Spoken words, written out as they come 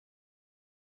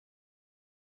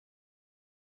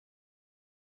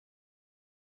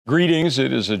Greetings.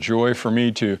 It is a joy for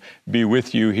me to be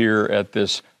with you here at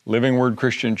this Living Word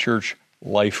Christian Church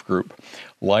Life Group.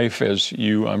 Life, as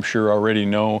you I'm sure already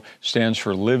know, stands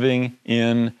for living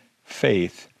in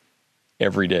faith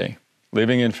every day.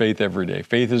 Living in faith every day.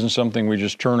 Faith isn't something we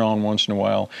just turn on once in a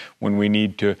while when we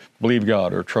need to believe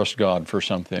God or trust God for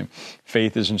something.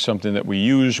 Faith isn't something that we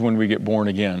use when we get born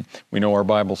again. We know our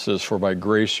Bible says, "For by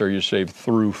grace are you saved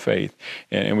through faith."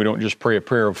 And we don't just pray a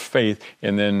prayer of faith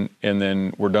and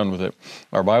then we're done with it.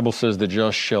 Our Bible says the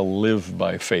just shall live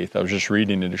by faith. I was just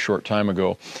reading it a short time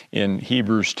ago in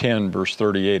Hebrews 10, verse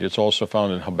 38. It's also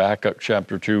found in Habakkuk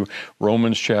chapter 2,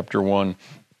 Romans chapter 1,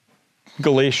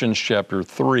 Galatians chapter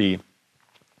 3,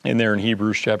 and there in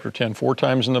Hebrews chapter 10, 4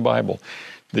 times in the Bible,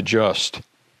 the just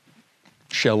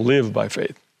shall live by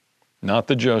faith. Not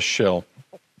the just shall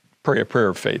pray a prayer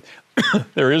of faith.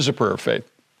 There is a prayer of faith,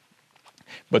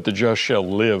 but the just shall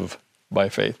live by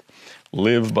faith.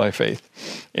 Live by faith.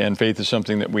 And faith is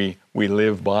something that we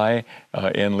live by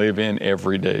and live in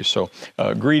every day. So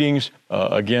greetings.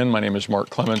 Again, my name is Mark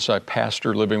Clements. I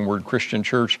pastor Living Word Christian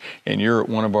Church, and you're at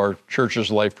one of our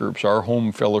church's life groups, our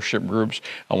home fellowship groups.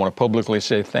 I want to publicly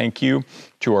say thank you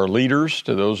to our leaders,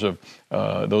 to those of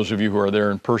you who are there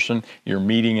in person. You're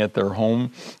meeting at their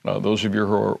home. Those of you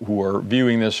who are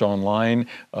viewing this online,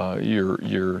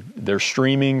 they're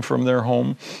streaming from their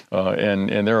home,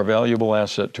 and they're a valuable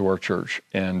asset to our church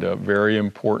and a very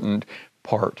important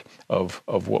part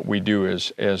of what we do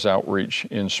as outreach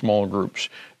in small groups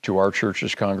to our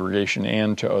church's congregation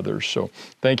and to others. So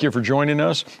thank you for joining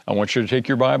us. I want you to take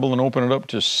your Bible and open it up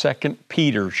to 2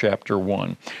 Peter chapter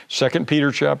 1. 2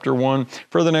 Peter chapter 1.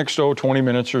 For the next 20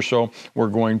 minutes or so, we're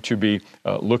going to be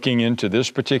looking into this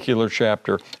particular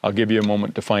chapter. I'll give you a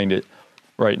moment to find it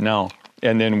right now,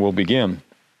 and then we'll begin.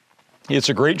 It's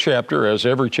a great chapter, as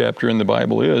every chapter in the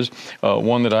Bible is,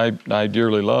 one that I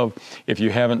dearly love. If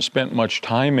you haven't spent much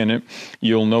time in it,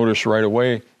 you'll notice right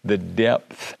away the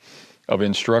depth of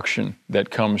instruction that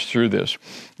comes through this.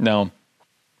 Now,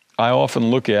 I often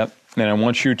look at, and I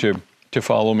want you to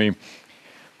follow me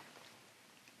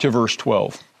to verse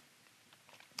 12.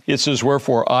 It says,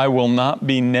 "Wherefore I will not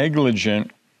be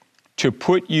negligent to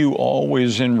put you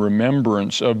always in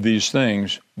remembrance of these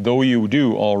things, though you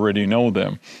do already know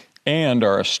them, and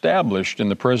are established in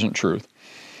the present truth.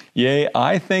 Yea,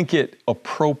 I think it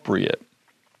appropriate,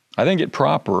 I think it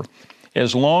proper,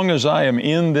 as long as I am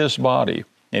in this body,"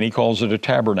 and he calls it a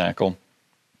tabernacle,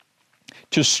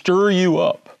 "to stir you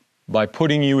up by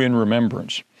putting you in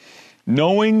remembrance,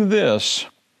 knowing this,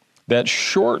 that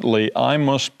shortly I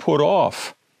must put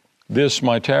off this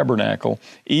my tabernacle,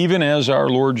 even as our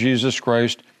Lord Jesus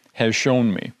Christ has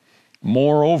shown me.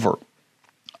 Moreover,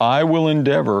 I will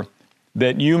endeavor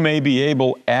that you may be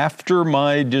able, after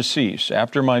my decease,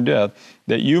 after my death,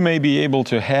 that you may be able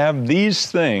to have these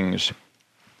things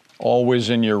always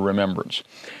in your remembrance."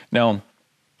 Now,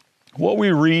 what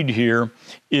we read here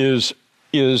is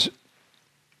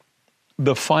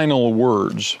the final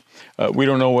words. We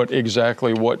don't know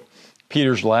exactly what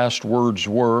Peter's last words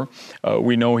were.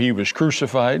 We know he was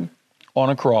crucified on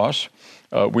a cross.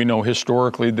 We know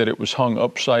historically that it was hung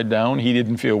upside down. He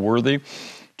didn't feel worthy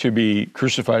to be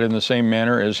crucified in the same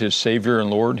manner as his Savior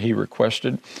and Lord. He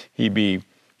requested he be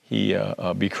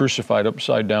crucified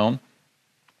upside down.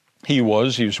 He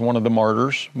was one of the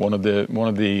martyrs, one of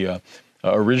the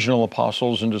original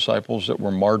apostles and disciples that were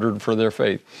martyred for their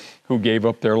faith, who gave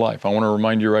up their life. I want to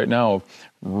remind you right now of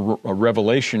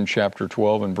Revelation chapter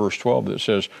 12 and verse 12 that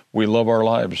says, "We love our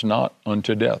lives not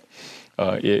unto death."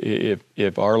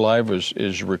 If our life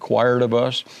is required of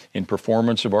us in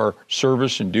performance of our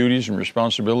service and duties and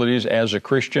responsibilities as a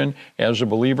Christian, as a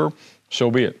believer,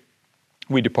 so be it.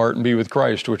 We depart and be with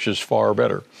Christ, which is far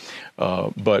better.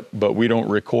 But we don't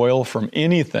recoil from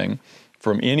anything,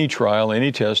 from any trial,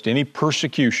 any test, any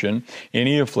persecution,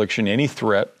 any affliction, any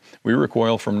threat. We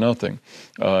recoil from nothing,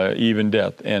 even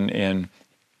death. And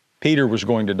Peter was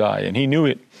going to die, and he knew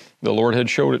it. The Lord had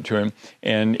showed it to him,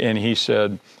 and he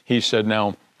said,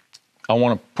 "Now, I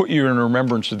want to put you in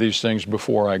remembrance of these things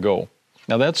before I go."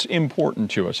 Now, that's important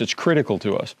to us. It's critical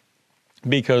to us,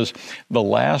 because the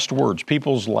last words,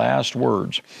 people's last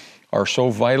words, are so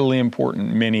vitally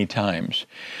important many times.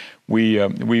 We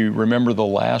remember the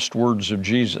last words of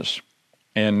Jesus,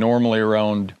 and normally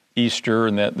around Easter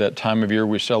and that time of year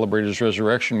we celebrate his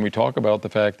resurrection, we talk about the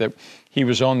fact that he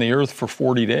was on the earth for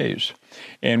 40 days.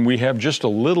 And we have just a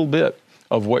little bit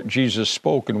of what Jesus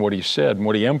spoke and what he said and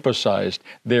what he emphasized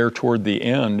there toward the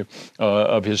end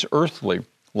of his earthly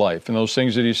life. And those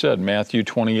things that he said, Matthew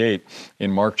 28,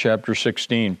 in Mark chapter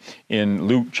 16, in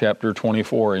Luke chapter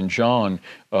 24, in John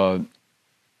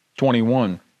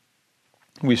 21.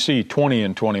 We see 20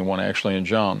 and 21 actually in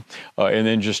John, and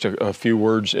then just a few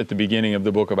words at the beginning of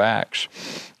the book of Acts.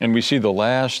 And we see the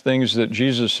last things that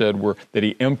Jesus said were that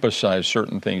he emphasized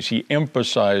certain things. He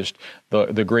emphasized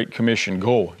the Great Commission.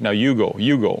 Go, now you go,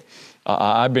 you go.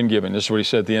 I've been given, this is what he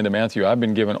said at the end of Matthew, I've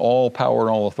been given all power and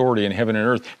all authority in heaven and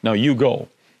earth. Now you go.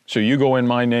 So you go in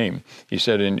my name. He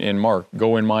said in Mark,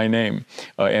 go in my name,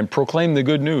 and proclaim the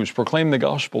good news, proclaim the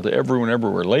gospel to everyone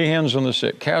everywhere, lay hands on the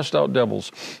sick, cast out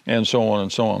devils, and so on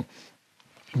and so on.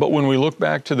 But when we look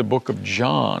back to the book of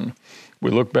John,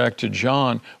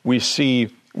 we see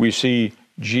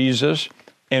Jesus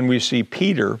and we see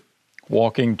Peter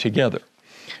walking together,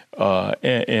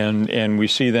 and we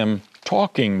see them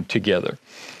talking together,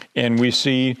 and we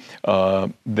see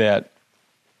that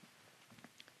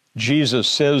Jesus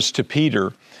says to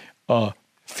Peter,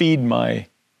 feed my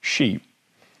sheep.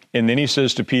 And then he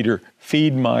says to Peter,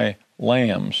 feed my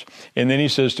lambs. And then he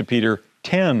says to Peter,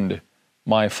 tend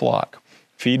my flock.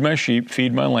 Feed my sheep,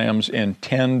 feed my lambs, and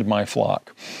tend my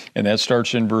flock. And that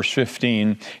starts in verse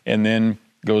 15 and then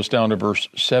goes down to verse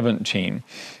 17.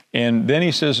 And then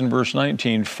he says in verse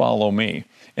 19, follow me.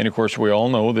 And of course, we all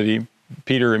know that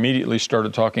Peter immediately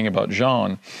started talking about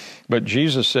John. But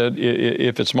Jesus said,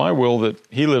 if it's my will that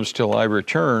he lives till I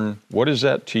return, what is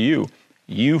that to you?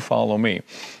 You follow me.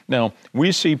 Now,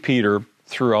 we see Peter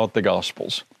throughout the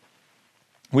Gospels.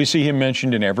 We see him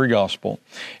mentioned in every Gospel,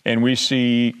 and we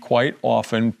see quite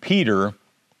often Peter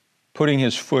putting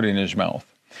his foot in his mouth.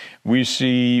 We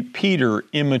see Peter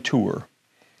immature.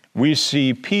 We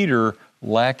see Peter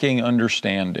lacking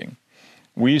understanding.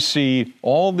 We see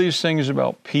all these things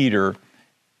about Peter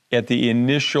at the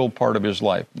initial part of his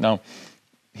life. Now,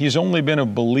 he's only been a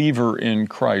believer in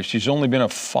Christ. He's only been a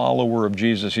follower of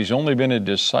Jesus. He's only been a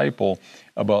disciple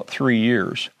about 3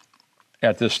 years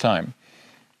at this time.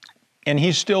 And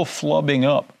he's still flubbing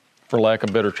up, for lack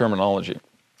of better terminology.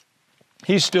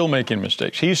 He's still making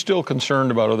mistakes. He's still concerned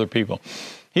about other people.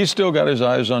 He's still got his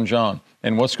eyes on John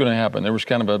and what's going to happen. There was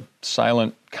kind of a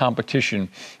silent competition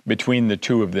between the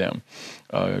two of them.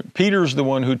 Peter's the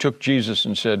one who took Jesus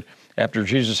and said, after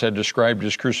Jesus had described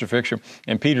his crucifixion,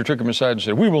 and Peter took him aside and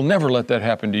said, we will never let that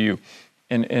happen to you.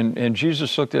 And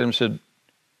Jesus looked at him and said,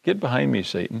 get behind me,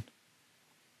 Satan.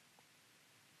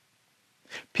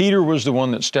 Peter was the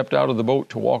one that stepped out of the boat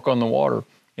to walk on the water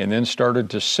and then started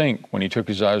to sink when he took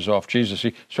his eyes off Jesus.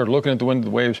 He started looking at the wind of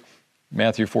the waves,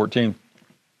 Matthew 14,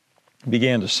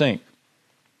 began to sink.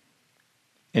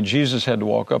 And Jesus had to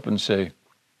walk up and say,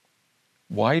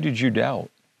 why did you doubt?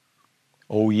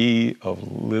 O ye of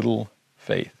little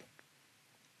faith.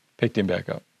 Picked him back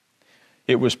up.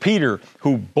 It was Peter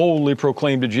who boldly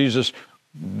proclaimed to Jesus,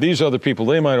 these other people,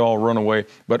 they might all run away,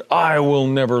 but I will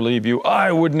never leave you.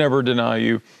 I would never deny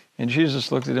you. And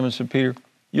Jesus looked at him and said, Peter,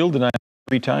 you'll deny me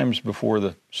 3 times before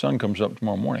the sun comes up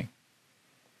tomorrow morning.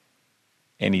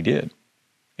 And he did.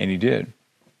 And he did.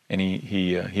 And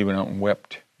he went out and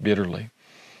wept bitterly.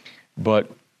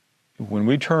 But when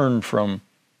we turn from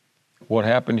what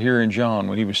happened here in John,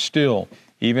 when he was still,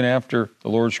 even after the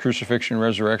Lord's crucifixion and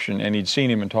resurrection, and he'd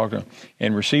seen him and talked to him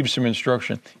and received some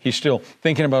instruction, he's still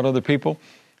thinking about other people.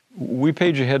 We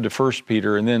page ahead to 1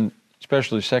 Peter and then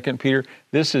especially 2 Peter.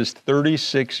 This is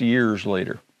 36 years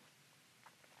later.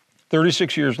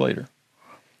 36 years later.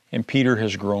 And Peter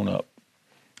has grown up.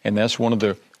 And that's one of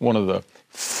the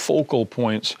focal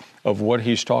points of what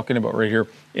he's talking about right here,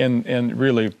 and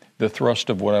really the thrust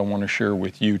of what I want to share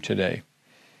with you today.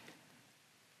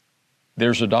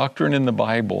 There's a doctrine in the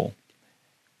Bible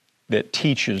that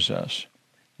teaches us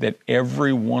that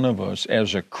every one of us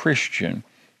as a Christian,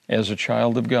 as a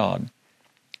child of God,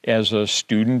 as a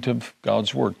student of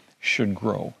God's Word, should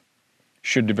grow,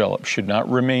 should develop, should not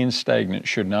remain stagnant,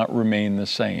 should not remain the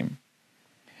same.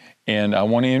 And I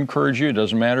want to encourage you, it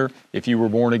doesn't matter if you were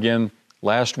born again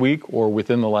last week or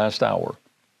within the last hour.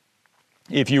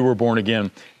 If you were born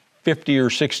again 50 or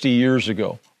 60 years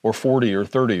ago, or 40 or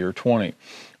 30 or 20,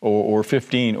 or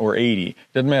 15 or 80,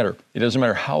 doesn't matter. It doesn't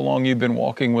matter how long you've been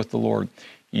walking with the Lord.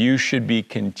 You should be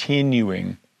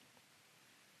continuing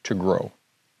to grow.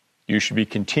 You should be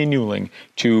continuing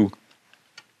to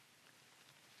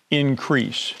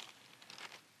increase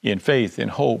in faith, in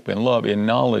hope, in love, in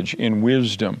knowledge, in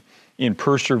wisdom, in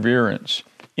perseverance,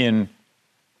 in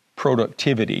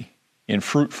productivity, in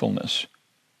fruitfulness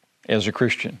as a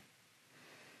Christian.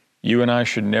 You and I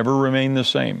should never remain the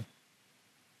same,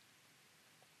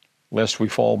 lest we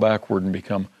fall backward and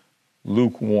become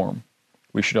lukewarm.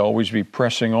 We should always be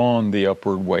pressing on the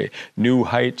upward way. New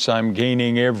heights I'm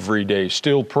gaining every day,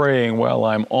 still praying while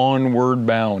I'm onward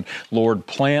bound. Lord,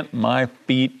 plant my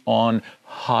feet on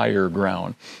higher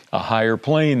ground. A higher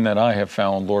plane that I have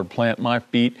found, Lord, plant my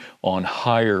feet on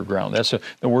higher ground. That's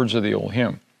the words of the old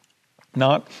hymn.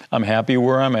 Not, I'm happy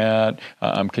where I'm at,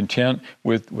 I'm content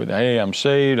with hey, I'm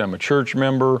saved, I'm a church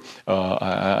member,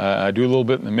 I do a little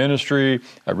bit in the ministry,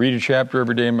 I read a chapter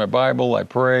every day in my Bible, I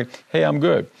pray, hey, I'm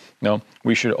good. No,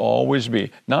 we should always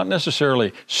be, not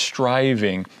necessarily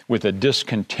striving with a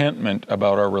discontentment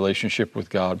about our relationship with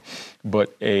God,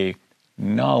 but a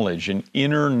knowledge, an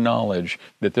inner knowledge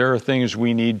that there are things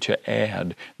we need to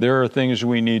add. There are things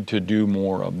we need to do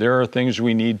more of. There are things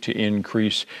we need to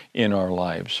increase in our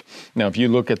lives. Now, if you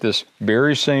look at this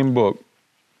very same book,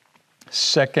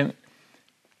 2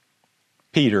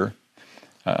 Peter,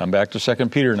 I'm back to 2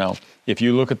 Peter now. If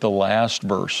you look at the last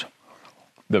verse,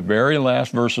 the very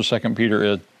last verse of 2 Peter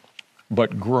is,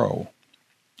 but grow.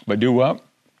 But do what?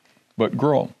 But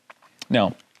grow.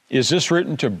 Now, is this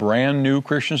written to brand new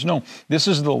Christians? No. This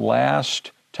is the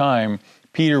last time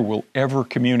Peter will ever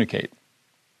communicate.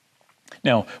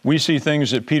 Now, we see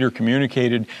things that Peter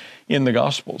communicated in the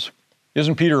Gospels.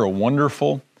 Isn't Peter a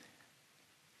wonderful,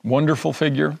 wonderful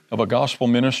figure of a gospel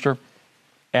minister?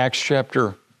 Acts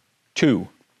chapter 2.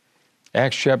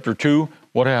 Acts chapter 2,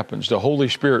 what happens? The Holy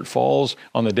Spirit falls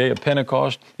on the day of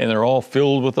Pentecost, and they're all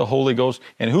filled with the Holy Ghost.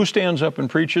 And who stands up and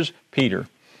preaches? Peter.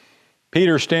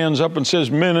 Peter stands up and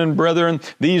says, men and brethren,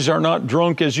 these are not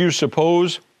drunk as you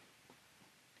suppose.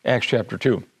 Acts chapter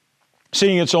 2.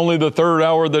 Seeing it's only the third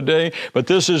hour of the day, but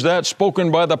this is that spoken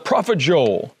by the prophet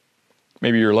Joel.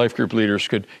 Maybe your life group leaders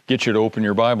could get you to open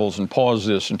your Bibles and pause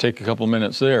this and take a couple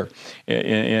minutes there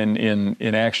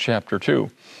in Acts chapter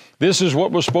 2. This is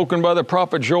what was spoken by the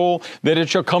prophet Joel, that it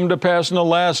shall come to pass in the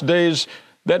last days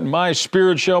that my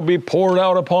Spirit shall be poured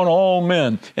out upon all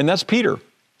men. And that's Peter.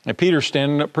 And Peter's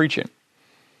standing up preaching.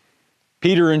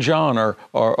 Peter and John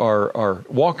are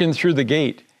walking through the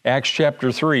gate, Acts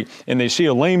chapter 3, and they see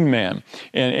a lame man.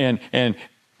 And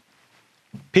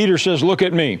Peter says, look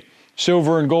at me.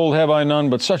 Silver and gold have I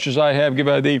none, but such as I have give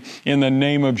I thee. In the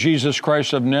name of Jesus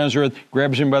Christ of Nazareth,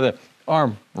 grabs him by the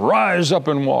arm, rise up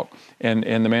and walk. And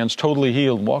the man's totally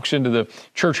healed, walks into the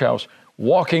church house,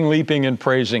 walking, leaping, and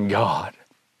praising God.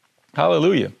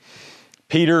 Hallelujah.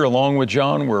 Peter, along with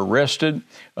John, were arrested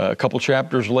a couple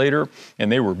chapters later,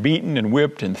 and they were beaten and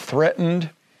whipped and threatened.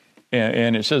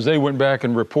 And it says they went back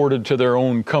and reported to their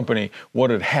own company what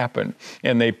had happened.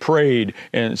 And they prayed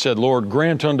and said, Lord,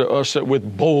 grant unto us that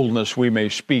with boldness we may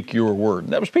speak your word.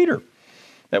 And that was Peter.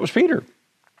 That was Peter.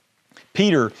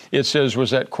 Peter, it says,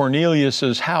 was at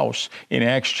Cornelius's house in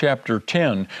Acts chapter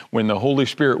 10 when the Holy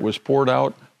Spirit was poured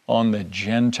out on the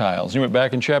Gentiles. He went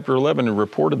back in chapter 11 and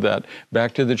reported that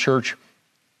back to the church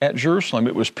at Jerusalem.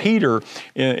 It was Peter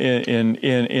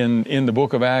in the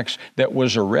book of Acts that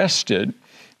was arrested,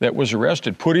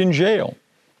 put in jail.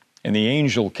 And the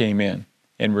angel came in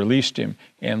and released him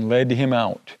and led him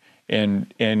out,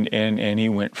 and he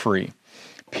went free.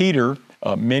 Peter,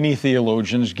 many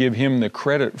theologians give him the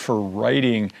credit for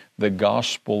writing the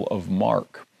Gospel of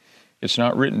Mark. It's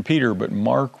not written Peter, but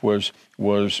Mark was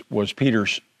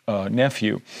Peter's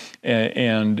nephew,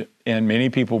 and many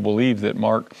people believe that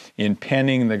Mark, in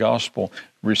penning the gospel,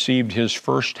 received his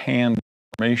first-hand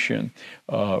information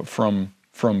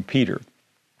from Peter.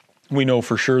 We know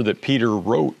for sure that Peter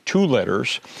wrote 2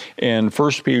 letters, and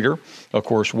 1 Peter, of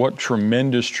course, what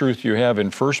tremendous truth you have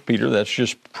in 1 Peter. That's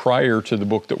just prior to the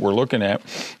book that we're looking at.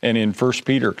 And in 1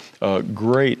 Peter,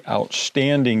 great,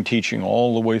 outstanding teaching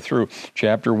all the way through.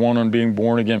 Chapter 1 on being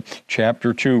born again.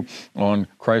 Chapter 2 on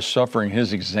Christ's suffering,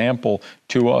 his example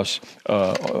to us.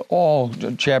 All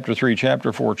chapter 3,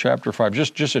 chapter 4, chapter 5.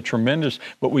 Just a tremendous,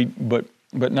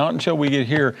 but not until we get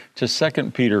here to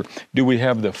 2 Peter do we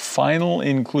have the final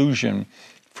inclusion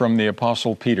from the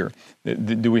Apostle Peter.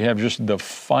 Do we have just the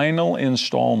final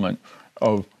installment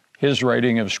of his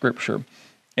writing of Scripture.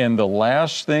 And the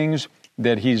last things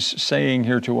that he's saying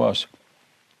here to us,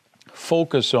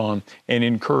 focus on and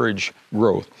encourage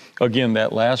growth. Again,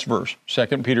 that last verse, 2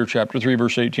 Peter chapter 3,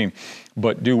 verse 18.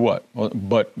 But do what?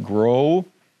 But grow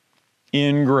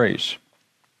in grace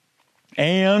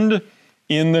and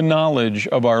in the knowledge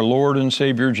of our Lord and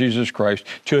Savior Jesus Christ.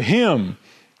 To him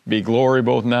be glory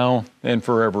both now and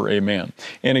forever. Amen.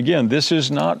 And again, this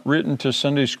is not written to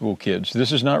Sunday school kids.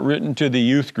 This is not written to the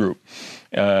youth group.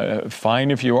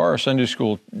 Fine if you are a Sunday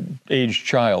school age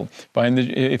child. Fine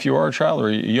if you are a child or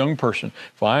a young person.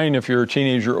 Fine if you're a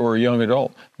teenager or a young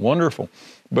adult. Wonderful.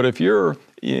 But if you're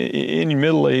in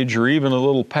middle age or even a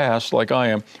little past like I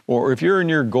am, or if you're in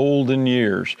your golden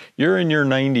years, you're in your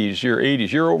 90s, your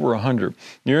 80s, you're over 100,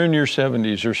 you're in your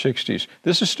 70s or 60s,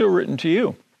 this is still written to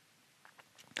you.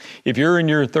 If you're in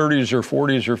your 30s or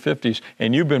 40s or 50s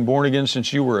and you've been born again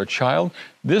since you were a child,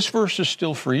 this verse is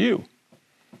still for you.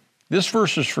 This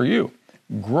verse is for you.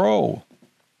 Grow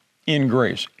in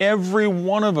grace. Every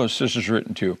one of us, this is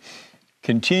written to.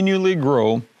 Continually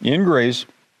grow in grace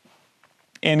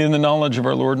and in the knowledge of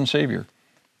our Lord and Savior,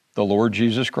 the Lord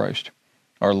Jesus Christ.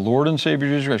 Our Lord and Savior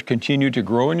Jesus Christ. Continue to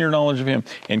grow in your knowledge of Him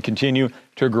and continue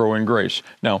to grow in grace.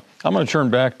 Now, I'm going to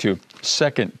turn back to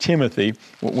 2 Timothy.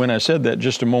 When I said that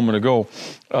just a moment ago,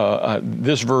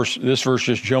 this verse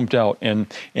just jumped out and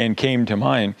came to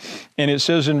mind. And it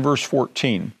says in verse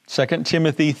 14, 2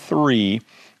 Timothy 3,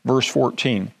 verse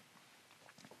 14,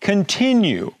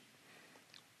 continue.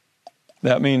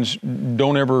 That means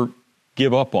don't ever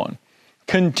give up on.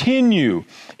 Continue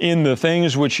in the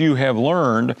things which you have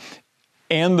learned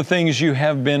and the things you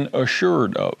have been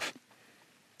assured of,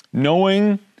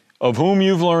 knowing of whom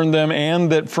you've learned them,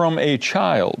 and that from a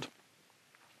child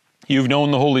you've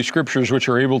known the Holy Scriptures, which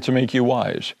are able to make you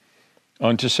wise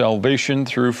unto salvation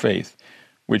through faith,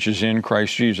 which is in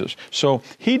Christ Jesus. So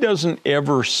he doesn't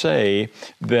ever say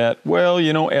that, well,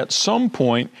 you know, at some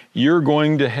point you're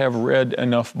going to have read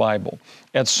enough Bible.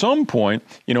 At some point,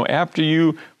 you know, after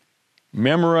you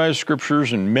memorize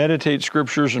Scriptures and meditate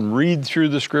Scriptures and read through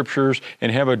the Scriptures and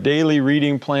have a daily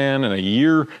reading plan and a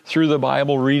year through the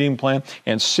Bible reading plan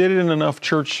and sit in enough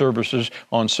church services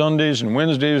on Sundays and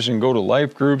Wednesdays and go to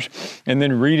life groups and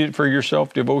then read it for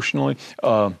yourself devotionally,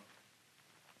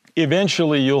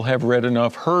 eventually you'll have read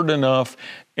enough, heard enough,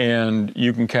 and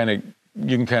you can kind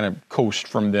of coast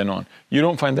from then on. You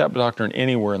don't find that doctrine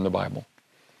anywhere in the Bible.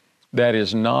 That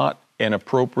is not an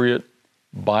appropriate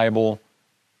Bible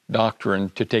doctrine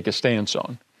to take a stance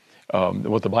on.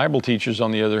 What the Bible teaches,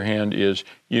 on the other hand, is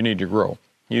you need to grow.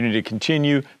 You need to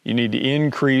continue. You need to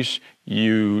increase.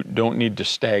 You don't need to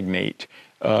stagnate.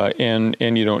 And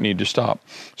you don't need to stop.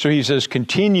 So he says,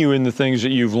 continue in the things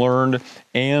that you've learned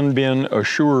and been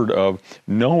assured of,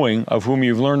 knowing of whom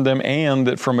you've learned them, and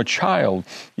that from a child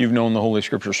you've known the Holy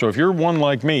Scripture. So if you're one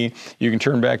like me, you can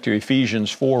turn back to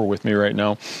Ephesians 4 with me right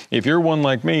now. If you're one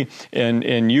like me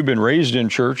and you've been raised in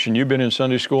church and you've been in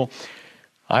Sunday school,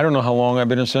 I don't know how long I've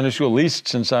been in Sunday school, at least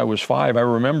since I was 5. I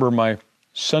remember my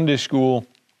Sunday school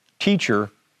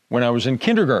teacher when I was in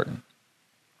kindergarten.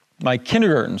 My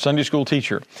kindergarten Sunday school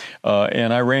teacher,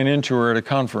 and I ran into her at a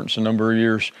conference a number of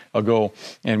years ago,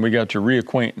 and we got to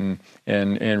reacquaint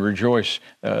and rejoice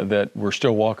that we're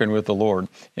still walking with the Lord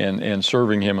and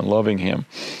serving Him and loving Him.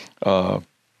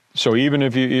 So even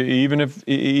if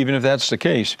that's the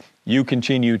case, you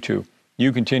continue to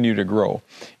grow,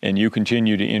 and you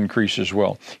continue to increase as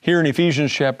well. Here in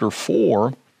Ephesians chapter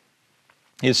 4,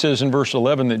 it says in verse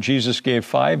 11 that Jesus gave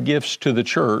 5 gifts to the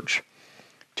church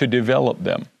to develop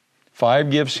them.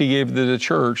 5 gifts He gave to the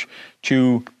church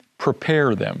to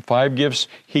prepare them. 5 gifts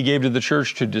He gave to the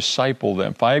church to disciple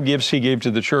them. 5 gifts He gave to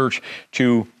the church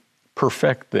to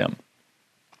perfect them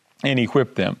and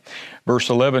equip them.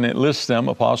 Verse 11, it lists them: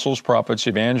 apostles, prophets,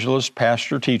 evangelists,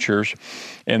 pastor, teachers.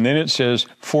 And then it says,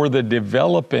 for the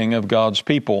developing of God's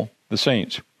people, the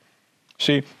saints.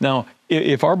 See, now,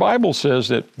 if our Bible says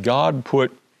that God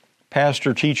put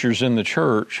pastor, teachers in the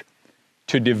church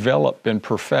to develop and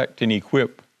perfect and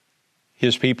equip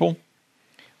His people,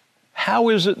 how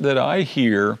is it that I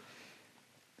hear,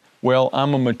 well,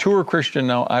 I'm a mature Christian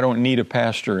now, I don't need a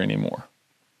pastor anymore?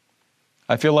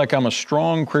 I feel like I'm a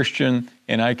strong Christian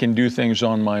and I can do things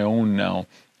on my own now.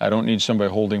 I don't need somebody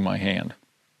holding my hand.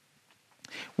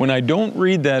 When I don't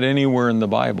read that anywhere in the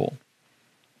Bible,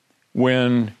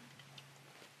 when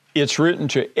it's written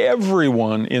to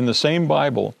everyone in the same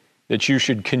Bible that you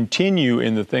should continue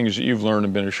in the things that you've learned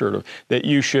and been assured of, that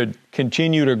you should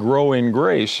continue to grow in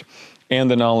grace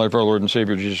and the knowledge of our Lord and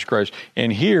Savior Jesus Christ.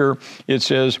 And here it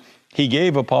says, He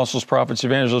gave apostles, prophets,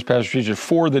 evangelists, pastors, teachers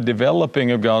for the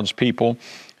developing of God's people,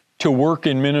 to work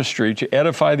in ministry, to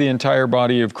edify the entire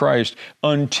body of Christ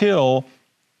until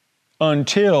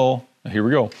here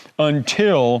we go,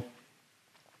 until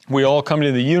we all come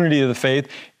to the unity of the faith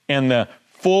and the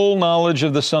full knowledge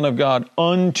of the Son of God,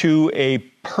 unto a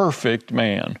perfect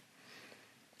man,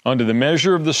 unto the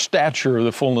measure of the stature of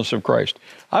the fullness of Christ.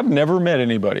 I've never met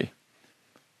anybody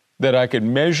that I could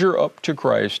measure up to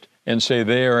Christ and say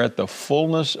they are at the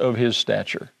fullness of His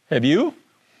stature. Have you?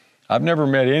 I've never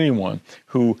met anyone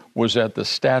who was at the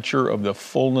stature of the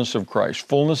fullness of Christ,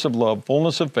 fullness of love,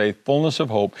 fullness of faith, fullness of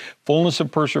hope, fullness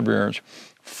of perseverance,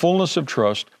 fullness of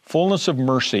trust, fullness of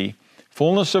mercy,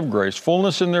 fullness of grace,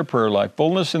 fullness in their prayer life,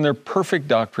 fullness in their perfect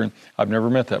doctrine. I've never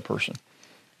met that person.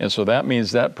 And so that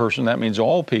means that person, that means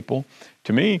all people,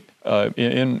 to me,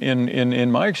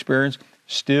 in my experience,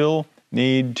 still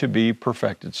need to be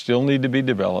perfected, still need to be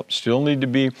developed, still need to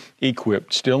be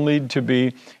equipped, still need to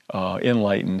be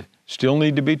enlightened, still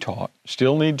need to be taught,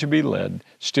 still need to be led,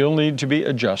 still need to be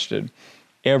adjusted.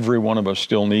 Every one of us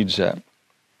still needs that.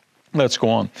 Let's go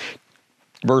on.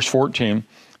 Verse 14,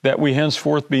 that we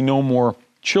henceforth be no more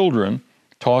children,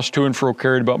 tossed to and fro,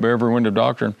 carried about by every wind of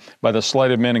doctrine, by the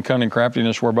sleight of men and cunning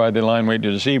craftiness whereby they lie in wait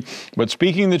to deceive, but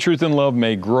speaking the truth in love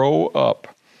may grow up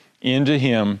into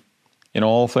him in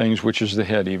all things, which is the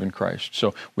head, even Christ.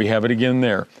 So we have it again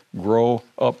there, grow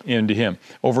up into him.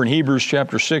 Over in Hebrews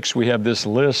chapter 6, we have this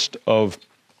list of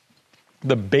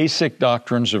the basic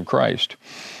doctrines of Christ.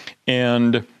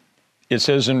 And it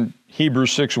says in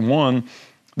Hebrews 6:1,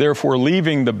 therefore,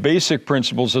 leaving the basic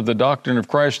principles of the doctrine of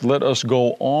Christ, let us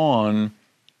go on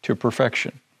to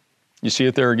perfection. You see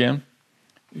it there again?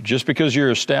 Just because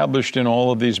you're established in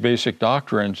all of these basic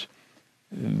doctrines,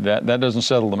 that doesn't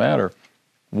settle the matter.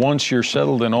 Once you're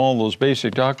settled in all those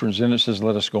basic doctrines, then it says,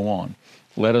 let us go on.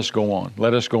 Let us go on.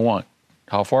 Let us go on.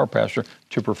 How far, Pastor?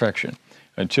 To perfection.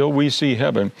 Until we see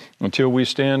heaven, until we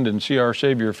stand and see our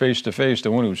Savior face to face,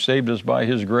 the one who saved us by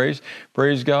his grace,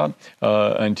 praise God,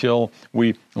 until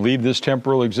we leave this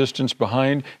temporal existence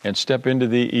behind and step into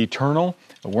the eternal,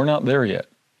 we're not there yet.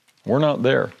 We're not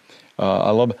there.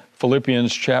 I love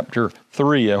Philippians chapter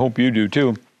 3. I hope you do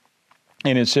too.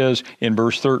 And it says in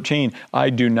verse 13, I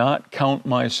do not count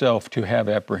myself to have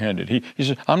apprehended. He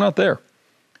says, I'm not there.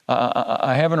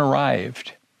 I haven't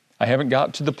arrived. I haven't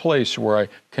got to the place where I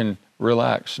can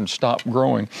relax and stop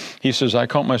growing. He says, I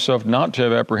count myself not to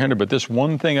have apprehended, but this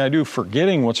one thing I do,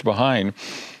 forgetting what's behind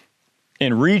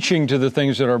and reaching to the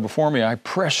things that are before me, I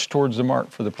press towards the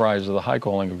mark for the prize of the high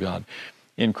calling of God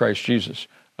in Christ Jesus.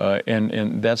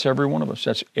 And that's every one of us.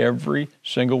 That's every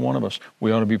single one of us.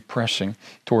 We ought to be pressing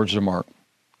towards the mark.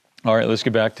 All right, let's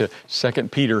get back to 2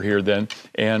 Peter here then,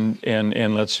 and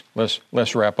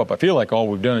let's wrap up. I feel like all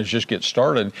we've done is just get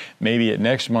started. Maybe at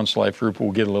next month's life group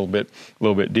we'll get a little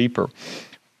bit deeper.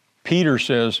 Peter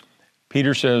says,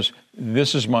 this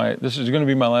is going to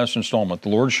be my last installment. The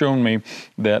Lord's shown me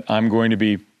that I'm going to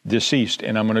be deceased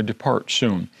and I'm going to depart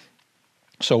soon.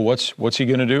 So what's he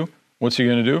going to do? What's he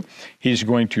going to do? He's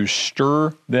going to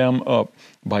stir them up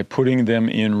by putting them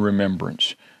in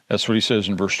remembrance. That's what he says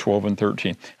in verse 12 and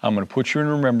 13. I'm going to put you in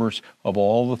remembrance of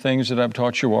all the things that I've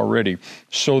taught you already,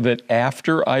 so that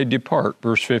after I depart,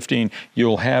 verse 15,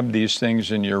 you'll have these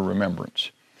things in your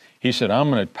remembrance. He said, I'm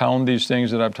going to pound these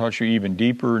things that I've taught you even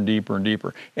deeper and deeper and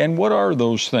deeper. And what are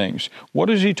those things? What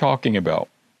is he talking about?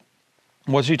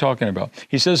 What's he talking about?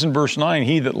 He says in verse 9,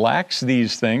 he that lacks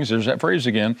these things, there's that phrase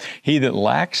again, he that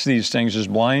lacks these things is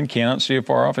blind, cannot see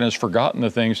afar off, and has forgotten the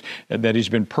things that he's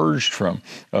been purged from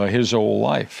his whole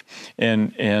life.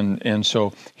 And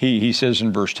so he says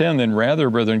in verse 10, then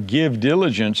rather, brethren, give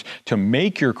diligence to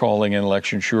make your calling and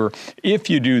election sure. If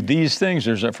you do these things,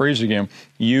 there's that phrase again,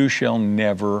 you shall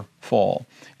never fall.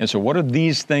 And so what are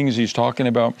these things he's talking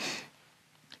about?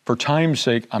 For time's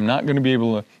sake, I'm not going to be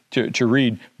able to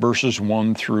read verses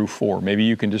 1 through 4. Maybe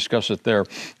you can discuss it there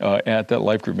at that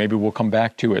life group. Maybe we'll come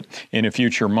back to it in a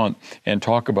future month and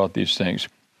talk about these things.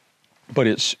 But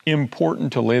it's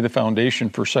important to lay the foundation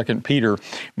for 2 Peter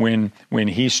when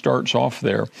he starts off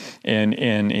there. And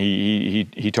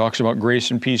he talks about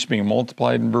grace and peace being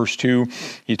multiplied in verse 2.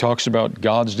 He talks about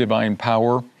God's divine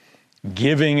power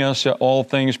giving us all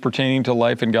things pertaining to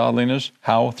life and godliness.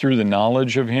 How? Through the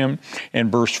knowledge of him.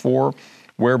 And verse 4,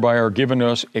 whereby are given to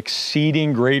us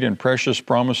exceeding great and precious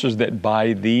promises, that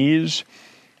by these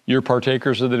you're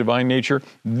partakers of the divine nature.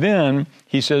 Then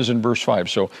he says in verse 5,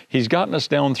 so he's gotten us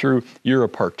down through, you're a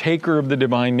partaker of the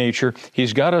divine nature.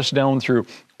 He's got us down through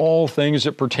all things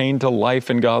that pertain to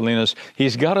life and godliness.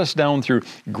 He's got us down through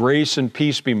grace and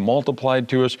peace be multiplied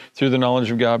to us through the knowledge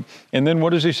of God. And then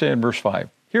what does he say in verse 5?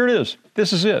 Here it is.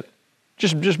 This is it.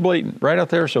 Just blatant, right out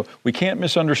there. So we can't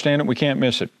misunderstand it. We can't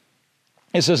miss it.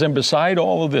 It says, and beside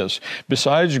all of this,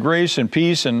 besides grace and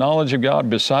peace and knowledge of God,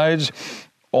 besides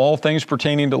all things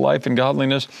pertaining to life and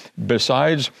godliness,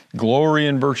 besides glory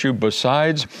and virtue,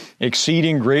 besides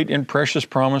exceeding great and precious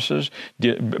promises,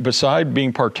 beside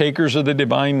being partakers of the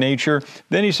divine nature,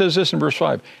 then he says this in verse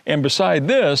 5, and beside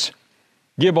this,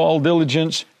 give all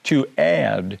diligence to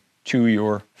add to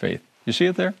your faith. You see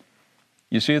it there?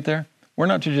 You see it there? We're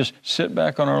not to just sit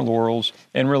back on our laurels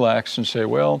and relax and say,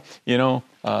 well, you know,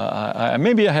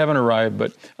 maybe I haven't arrived,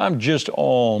 but I'm just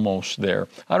almost there.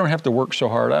 I don't have to work so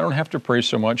hard. I don't have to pray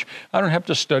so much. I don't have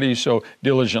to study so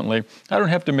diligently. I don't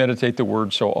have to meditate the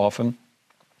word so often.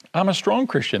 I'm a strong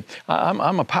Christian.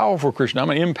 I'm a powerful Christian.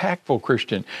 I'm an impactful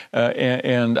Christian.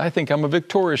 And I think I'm a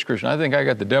victorious Christian. I think I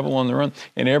got the devil on the run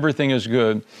and everything is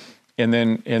good. And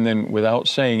then without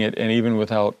saying it, and even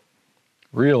without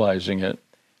realizing it,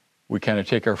 we kind of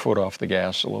take our foot off the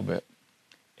gas a little bit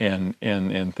and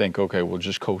think, okay, we'll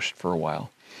just coast for a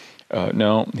while.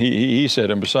 No, he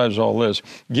said, and besides all this,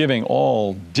 giving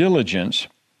all diligence,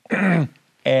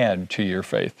 add to your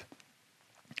faith.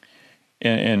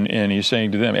 And he's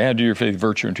saying to them, add to your faith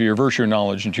virtue, and to your virtue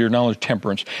knowledge, and to your knowledge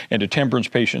temperance, and to temperance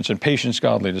patience, and patience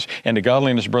godliness, and to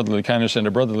godliness brotherly kindness, and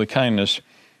to brotherly kindness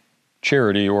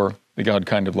charity, or the God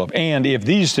kind of love. And if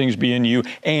these things be in you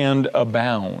and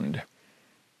abound,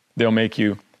 they'll make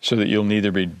you so that you'll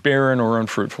neither be barren or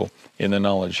unfruitful in the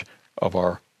knowledge of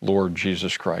our Lord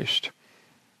Jesus Christ.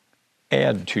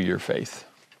 Add to your faith.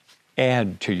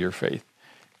 Add to your faith.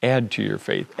 Add to your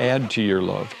faith. Add to your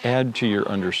love. Add to your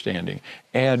understanding.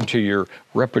 Add to your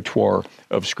repertoire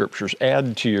of scriptures.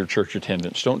 Add to your church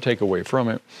attendance. Don't take away from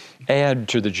it. Add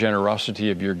to the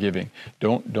generosity of your giving.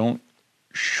 Don't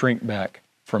shrink back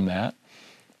from that.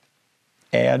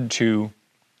 Add to,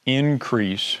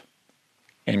 increase,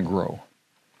 and grow.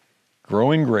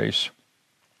 Grow in grace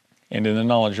and in the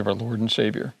knowledge of our Lord and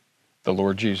Savior, the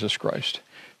Lord Jesus Christ.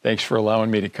 Thanks for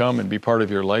allowing me to come and be part of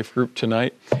your life group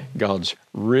tonight. God's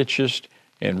richest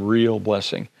and real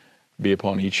blessing be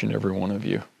upon each and every one of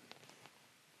you.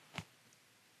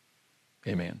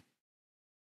 Amen.